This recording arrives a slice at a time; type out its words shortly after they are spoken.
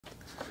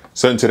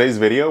So in today's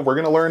video, we're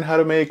going to learn how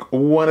to make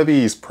one of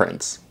these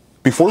prints.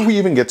 Before we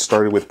even get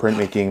started with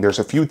printmaking, there's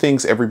a few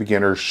things every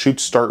beginner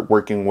should start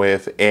working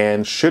with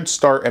and should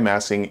start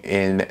amassing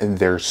in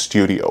their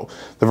studio.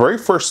 The very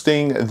first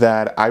thing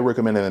that I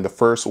recommended in the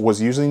first was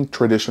using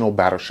traditional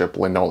battleship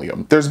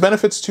linoleum. There's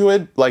benefits to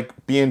it, like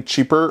being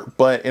cheaper,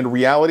 but in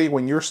reality,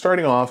 when you're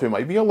starting off, it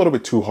might be a little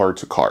bit too hard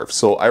to carve.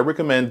 So I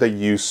recommend that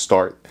you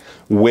start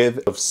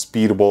with a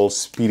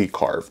speedy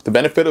carve. The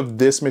benefit of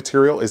this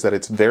material is that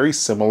it's very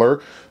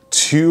similar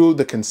to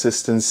the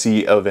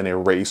consistency of an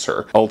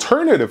eraser.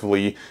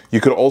 Alternatively, you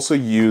could also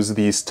use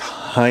these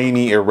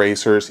tiny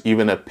erasers.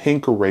 Even a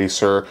pink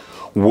eraser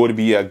would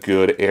be a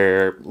good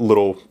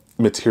little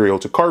material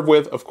to carve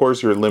with. Of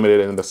course, you're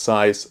limited in the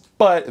size,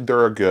 but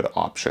they're a good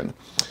option.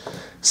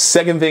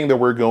 Second thing that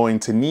we're going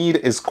to need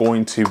is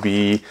going to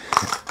be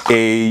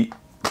a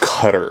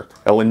cutter,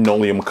 a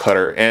linoleum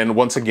cutter. And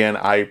once again,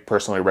 I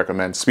personally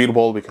recommend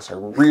Speedable because I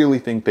really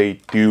think they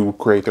do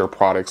create their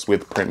products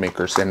with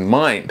printmakers in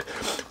mind.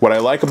 What I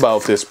like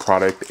about this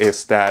product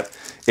is that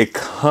it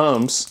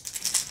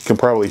comes, you can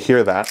probably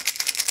hear that,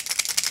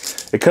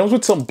 it comes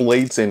with some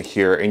blades in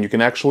here, and you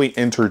can actually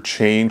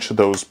interchange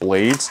those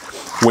blades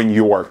when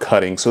you are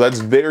cutting. So that's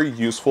very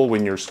useful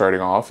when you're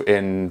starting off,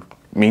 and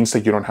means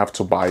that you don't have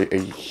to buy a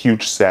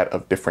huge set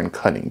of different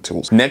cutting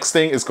tools. Next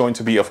thing is going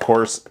to be, of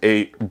course,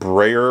 a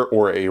brayer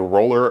or a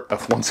roller.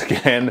 Once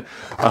again,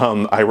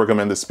 I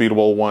recommend the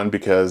Speedable one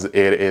because it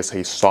is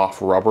a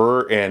soft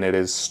rubber and it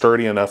is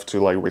sturdy enough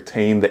to like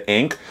retain the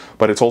ink,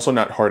 but it's also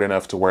not hard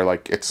enough to where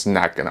like it's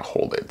not gonna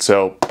hold it.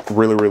 So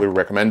really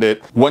recommend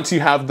it. Once you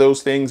have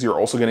those things, you're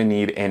also gonna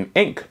need an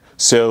ink.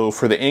 So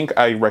for the ink,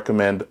 I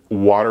recommend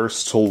water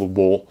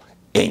soluble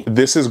ink.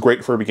 This is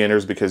great for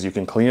beginners because you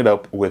can clean it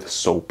up with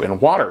soap and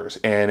waters,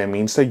 and it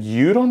means that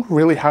you don't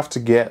really have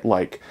to get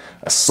like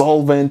a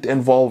solvent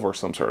involved or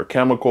some sort of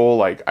chemical.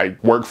 Like, I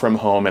work from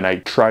home and I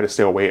try to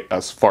stay away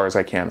as far as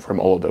I can from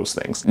all of those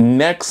things.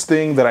 Next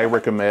thing that I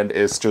recommend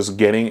is just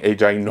getting a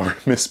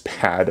ginormous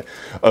pad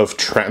of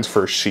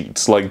transfer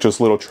sheets, like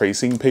just little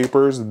tracing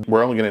papers.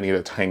 We're only going to need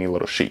a tiny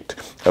little sheet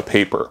of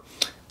paper.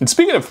 And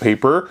speaking of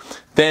paper,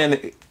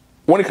 then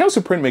when it comes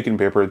to printmaking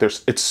paper,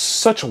 it's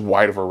such a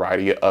wide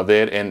variety of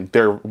it, and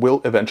there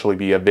will eventually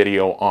be a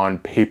video on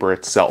paper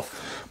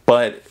itself.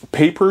 But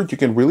paper, you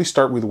can really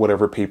start with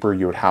whatever paper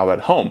you would have at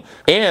home.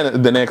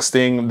 And the next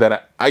thing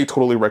that I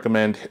totally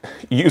recommend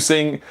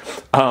using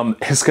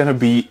is gonna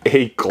be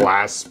a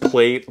glass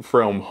plate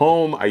from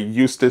home. I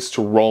use this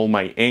to roll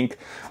my ink.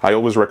 I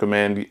always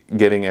recommend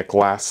getting a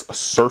glass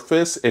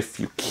surface if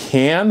you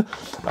can.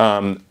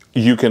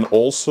 You can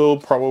also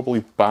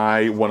probably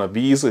buy one of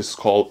these. It's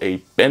called a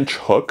bench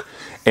hook,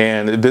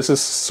 and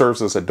this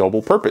serves as a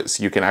double purpose.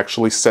 You can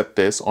actually set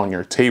this on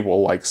your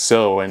table like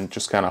so, and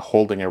just kind of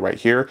holding it right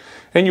here,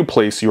 and you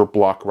place your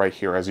block right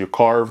here as you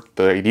carve.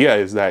 The idea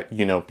is that,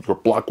 you know, your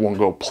block won't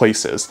go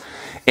places.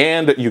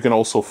 And you can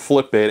also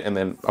flip it and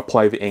then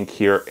apply the ink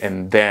here,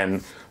 and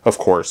then, of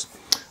course,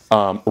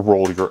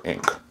 roll your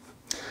ink.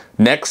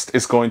 Next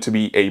is going to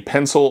be a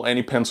pencil.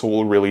 Any pencil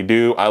will really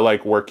do. I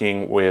like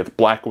working with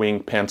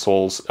Blackwing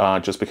pencils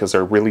just because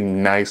they're really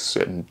nice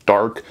and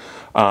dark,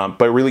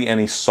 but really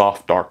any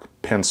soft dark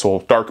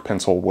pencil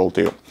will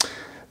do.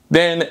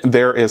 Then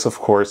there is, of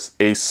course,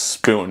 a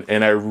spoon,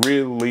 and I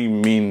really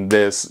mean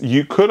this.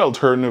 You could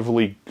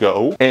alternatively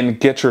go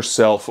and get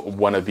yourself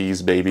one of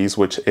these babies,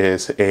 which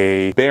is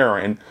a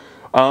Baron.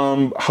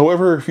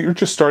 However, if you're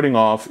just starting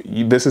off,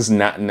 this is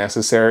not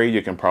necessary.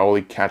 You can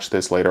probably catch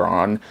this later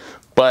on.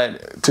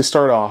 But to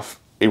start off,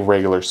 a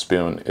regular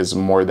spoon is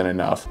more than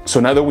enough.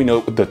 So now that we know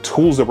the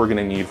tools that we're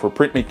gonna need for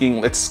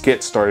printmaking, let's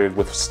get started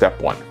with step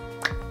one.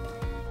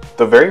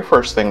 The very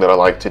first thing that I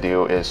like to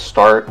do is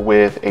start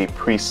with a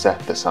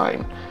preset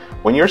design.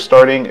 When you're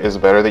starting, it's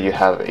better that you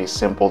have a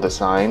simple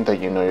design that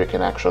you know you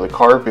can actually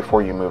carve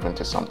before you move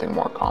into something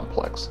more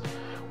complex.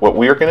 What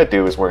we are gonna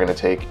do is we're gonna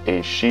take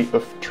a sheet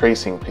of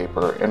tracing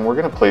paper and we're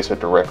gonna place it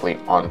directly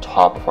on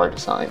top of our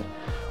design.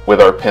 With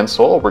our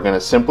pencil, we're going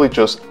to simply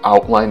just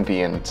outline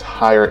the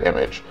entire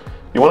image.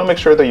 You want to make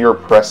sure that you're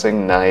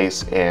pressing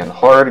nice and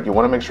hard. You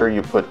want to make sure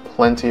you put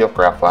plenty of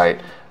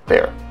graphite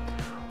there.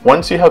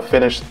 Once you have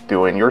finished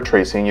doing your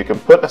tracing, you can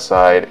put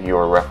aside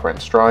your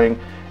reference drawing,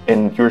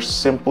 and you're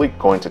simply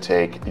going to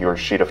take your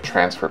sheet of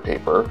transfer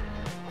paper,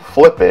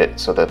 flip it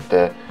so that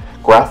the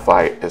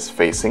graphite is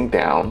facing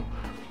down,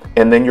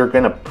 and then you're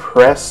going to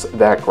press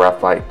that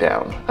graphite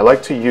down. I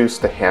like to use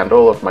the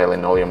handle of my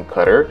linoleum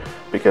cutter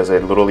because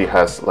it literally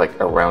has like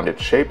a rounded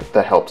shape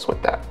that helps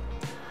with that.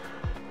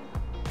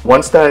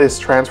 Once that is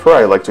transferred,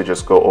 I like to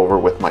just go over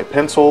with my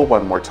pencil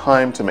one more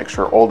time to make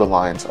sure all the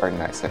lines are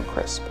nice and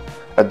crisp.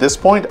 At this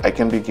point, I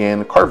can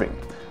begin carving.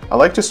 I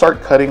like to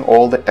start cutting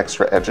all the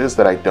extra edges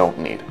that I don't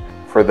need.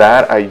 For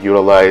that, I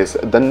utilize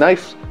the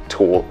knife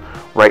tool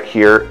right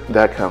here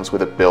that comes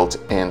with a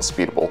built-in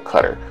Speedable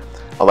cutter.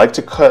 I like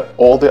to cut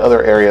all the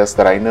other areas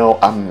that I know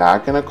I'm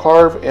not gonna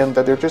carve and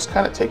that they're just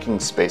kind of taking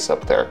space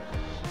up there.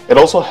 It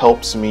also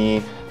helps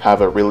me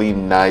have a really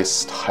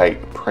nice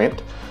tight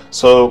print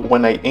So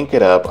when I ink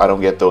it up, I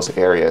don't get those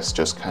areas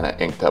just kind of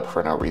inked up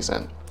for no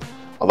reason.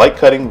 I like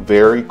cutting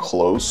very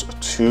close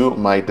to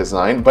my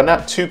design, but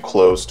not too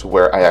close to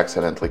where I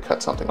accidentally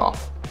cut something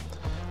off.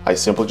 I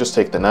simply just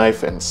take the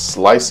knife and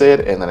slice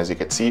it, and then as you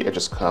can see, it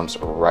just comes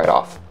right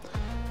off.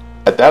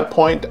 At that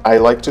point, I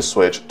like to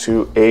switch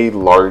to a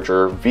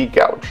larger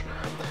V-gouge.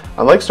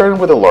 I like starting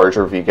with a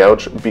larger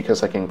V-gouge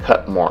because I can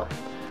cut more.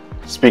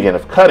 Speaking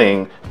of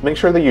cutting, make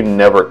sure that you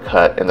never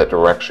cut in the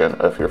direction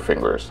of your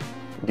fingers.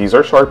 These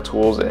are sharp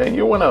tools and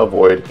you want to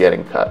avoid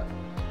getting cut.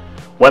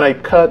 When I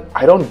cut,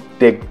 I don't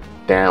dig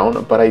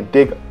down, but I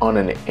dig on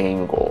an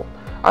angle.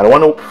 I don't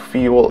want to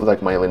feel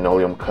like my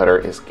linoleum cutter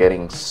is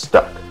getting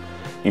stuck.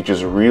 You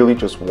really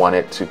just want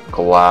it to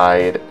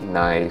glide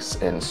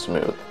nice and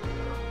smooth.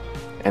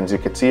 And as you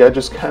can see, I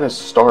just kind of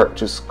start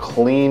just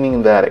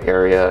cleaning that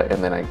area,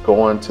 and then I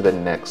go on to the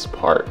next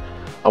part.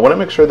 I want to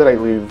make sure that I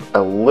leave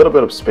a little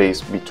bit of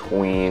space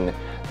between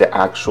the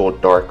actual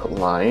dark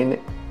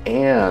line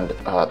and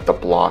the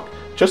block,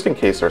 just in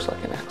case there's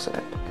like an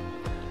accident.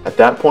 At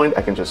that point,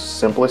 I can just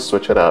simply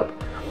switch it up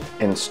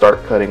and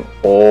start cutting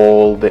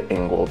all the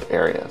angled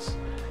areas.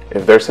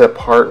 If there's a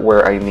part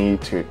where I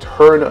need to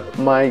turn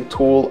my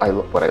tool,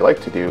 what I like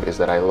to do is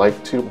that I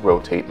like to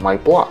rotate my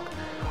block,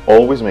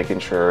 always making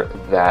sure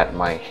that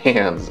my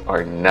hands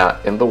are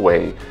not in the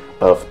way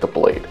of the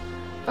blade.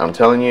 I'm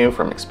telling you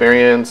from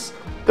experience,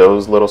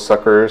 those little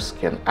suckers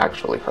can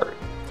actually hurt.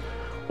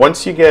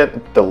 Once you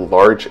get the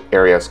large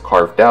areas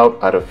carved out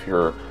of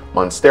your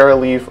monstera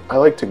leaf, I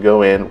like to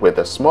go in with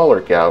a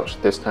smaller gouge,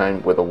 this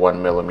time with a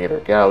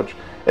 1mm gouge,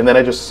 and then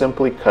I just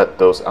simply cut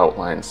those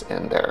outlines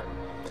in there.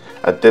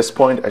 At this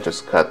point, I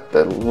just cut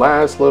the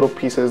last little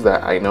pieces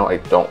that I know I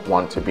don't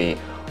want to be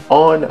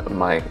on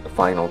my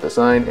final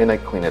design, and I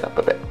clean it up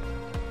a bit.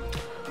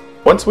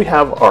 Once we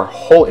have our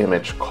whole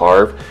image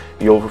carved,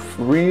 you'll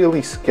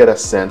really get a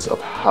sense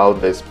of how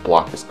this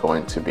block is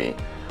going to be.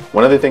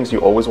 One of the things you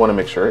always want to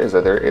make sure is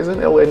that there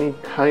isn't any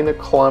kind of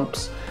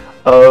clumps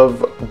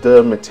of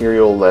the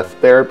material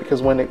left there,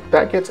 because when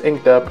that gets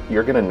inked up,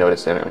 you're going to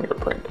notice it on your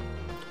print.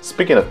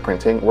 Speaking of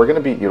printing, we're going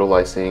to be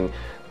utilizing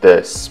the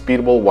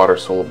speedable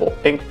water-soluble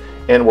ink,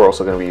 and we're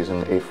also going to be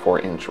using a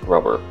 4-inch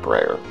rubber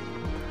brayer.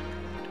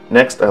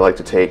 Next, I like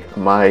to take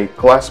my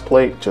glass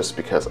plate, just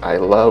because I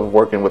love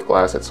working with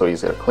glass, it's so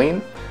easy to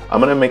clean. I'm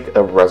going to make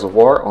a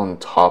reservoir on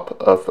top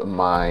of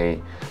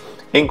my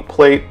ink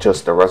plate,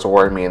 just a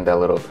reservoir, I mean that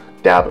little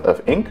dab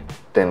of ink.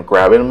 Then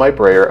grab it in my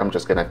brayer, I'm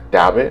just going to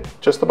dab it,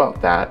 just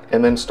about that,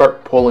 and then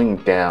start pulling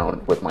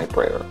down with my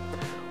brayer.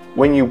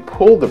 When you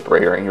pull the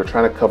brayer and you're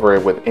trying to cover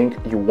it with ink,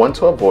 you want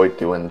to avoid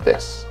doing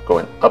this,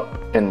 going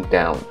up and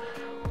down.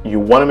 You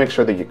want to make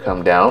sure that you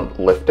come down,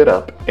 lift it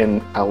up,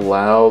 and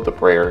allow the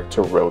brayer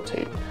to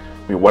rotate.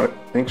 We want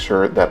to make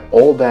sure that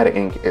all that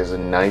ink is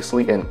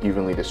nicely and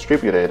evenly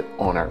distributed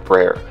on our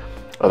brayer.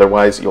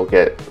 Otherwise, you'll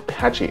get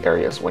patchy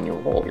areas when you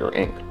roll your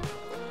ink.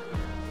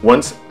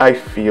 Once I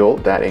feel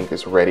that ink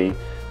is ready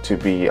to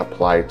be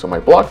applied to my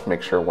block,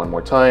 make sure one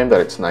more time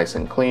that it's nice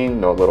and clean,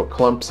 no little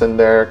clumps in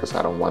there, because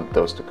I don't want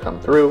those to come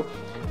through.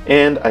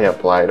 And I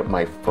applied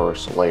my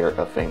first layer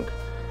of ink.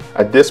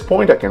 At this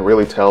point, I can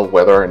really tell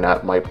whether or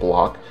not my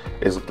block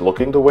is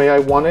looking the way I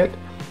want it,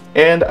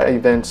 and I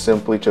then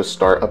simply just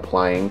start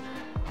applying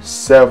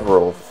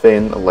several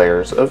thin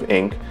layers of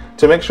ink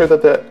to make sure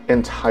that the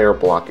entire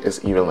block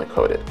is evenly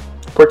coated.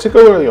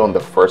 Particularly on the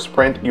first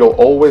print, you'll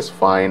always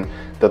find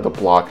that the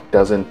block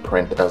doesn't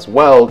print as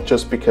well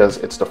just because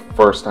it's the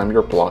first time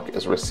your block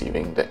is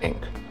receiving the ink.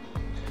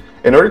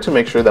 In order to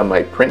make sure that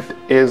my print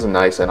is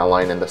nice and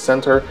aligned in the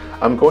center,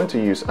 I'm going to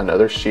use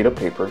another sheet of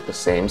paper the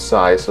same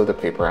size of the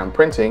paper I'm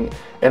printing,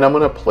 and I'm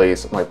going to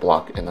place my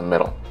block in the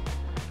middle.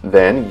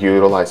 Then,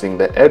 utilizing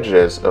the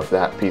edges of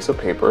that piece of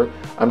paper,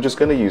 I'm just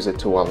going to use it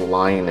to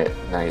align it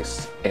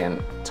nice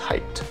and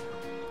tight.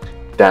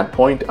 At that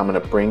point, I'm going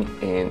to bring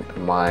in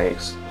my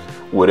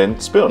wooden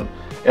spoon,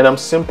 and I'm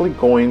simply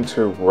going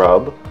to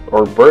rub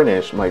or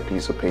burnish my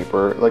piece of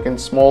paper like in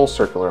small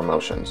circular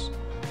motions.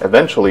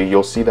 Eventually,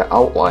 you'll see the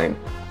outline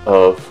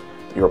of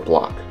your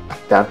block.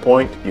 At that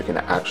point, you can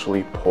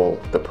actually pull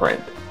the print.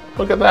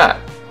 Look at that.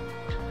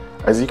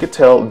 As you can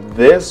tell,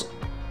 this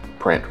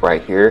print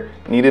right here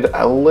needed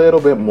a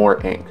little bit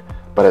more ink,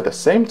 but at the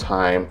same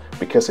time,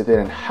 because it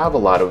didn't have a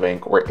lot of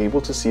ink, we're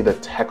able to see the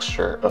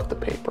texture of the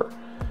paper.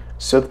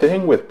 So the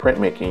thing with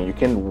printmaking, you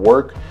can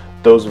work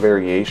those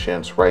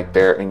variations right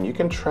there, and you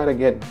can try to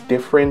get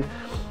different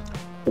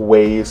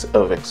ways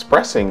of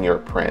expressing your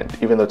print,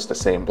 even though it's the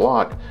same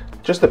block,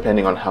 just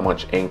depending on how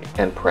much ink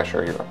and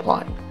pressure you're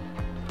applying.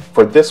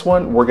 For this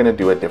one, we're gonna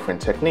do a different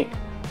technique.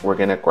 We're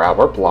gonna grab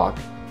our block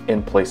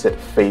and place it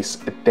face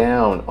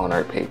down on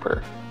our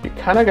paper. You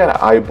kinda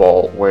gotta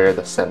eyeball where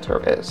the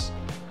center is.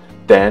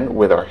 Then,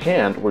 with our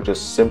hand, we're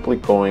just simply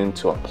going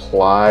to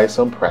apply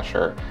some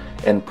pressure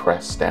and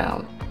press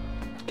down.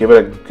 Give it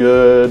a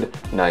good,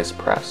 nice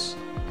press.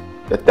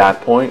 At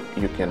that point,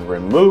 you can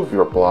remove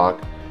your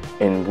block,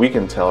 and we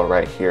can tell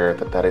right here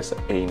that that is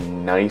a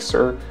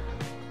nicer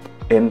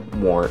and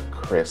more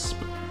crisp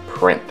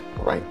print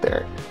right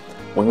there.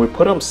 When we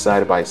put them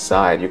side by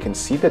side, you can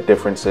see the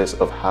differences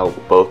of how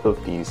both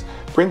of these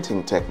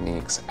printing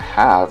techniques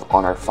have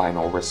on our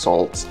final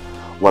results.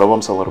 One of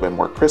them's a little bit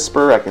more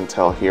crisper. I can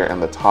tell here in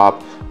the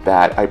top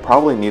that I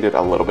probably needed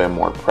a little bit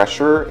more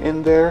pressure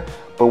in there,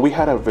 but we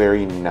had a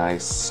very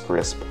nice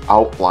crisp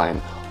outline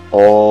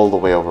all the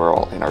way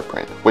overall in our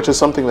print, which is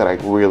something that I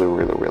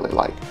really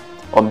like.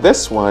 On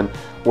this one,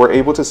 we're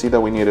able to see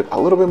that we needed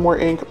a little bit more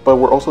ink, but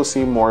we're also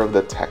seeing more of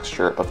the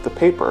texture of the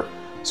paper.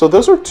 So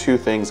those are two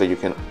things that you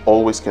can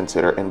always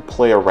consider and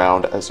play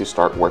around as you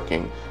start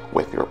working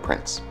with your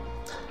prints.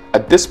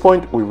 At this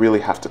point, we really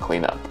have to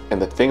clean up.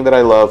 And the thing that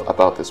I love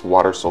about this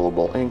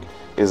water-soluble ink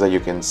is that you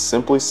can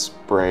simply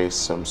spray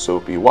some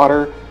soapy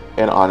water,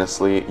 and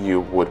honestly,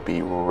 you would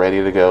be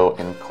ready to go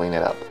and clean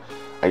it up.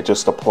 I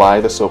just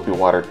apply the soapy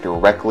water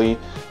directly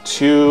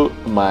to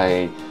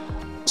my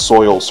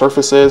soil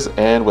surfaces,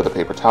 and with a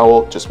paper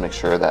towel, just make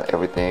sure that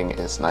everything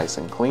is nice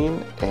and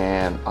clean.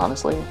 And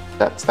honestly,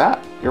 that's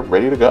that. You're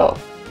ready to go.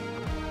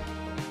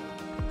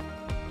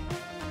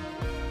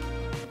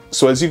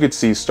 So as you could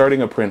see,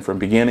 starting a print from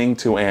beginning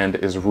to end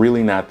is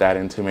really not that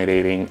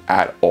intimidating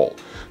at all.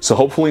 So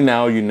hopefully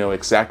now you know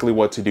exactly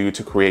what to do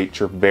to create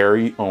your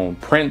very own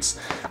prints.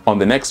 On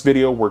the next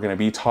video, we're going to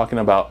be talking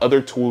about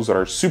other tools that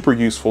are super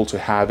useful to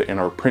have in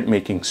our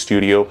printmaking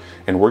studio,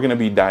 and we're going to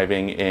be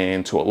diving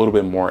into a little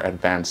bit more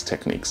advanced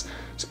techniques.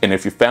 And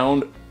if you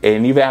found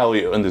any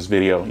value in this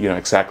video, you know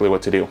exactly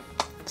what to do.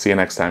 See you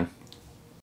next time.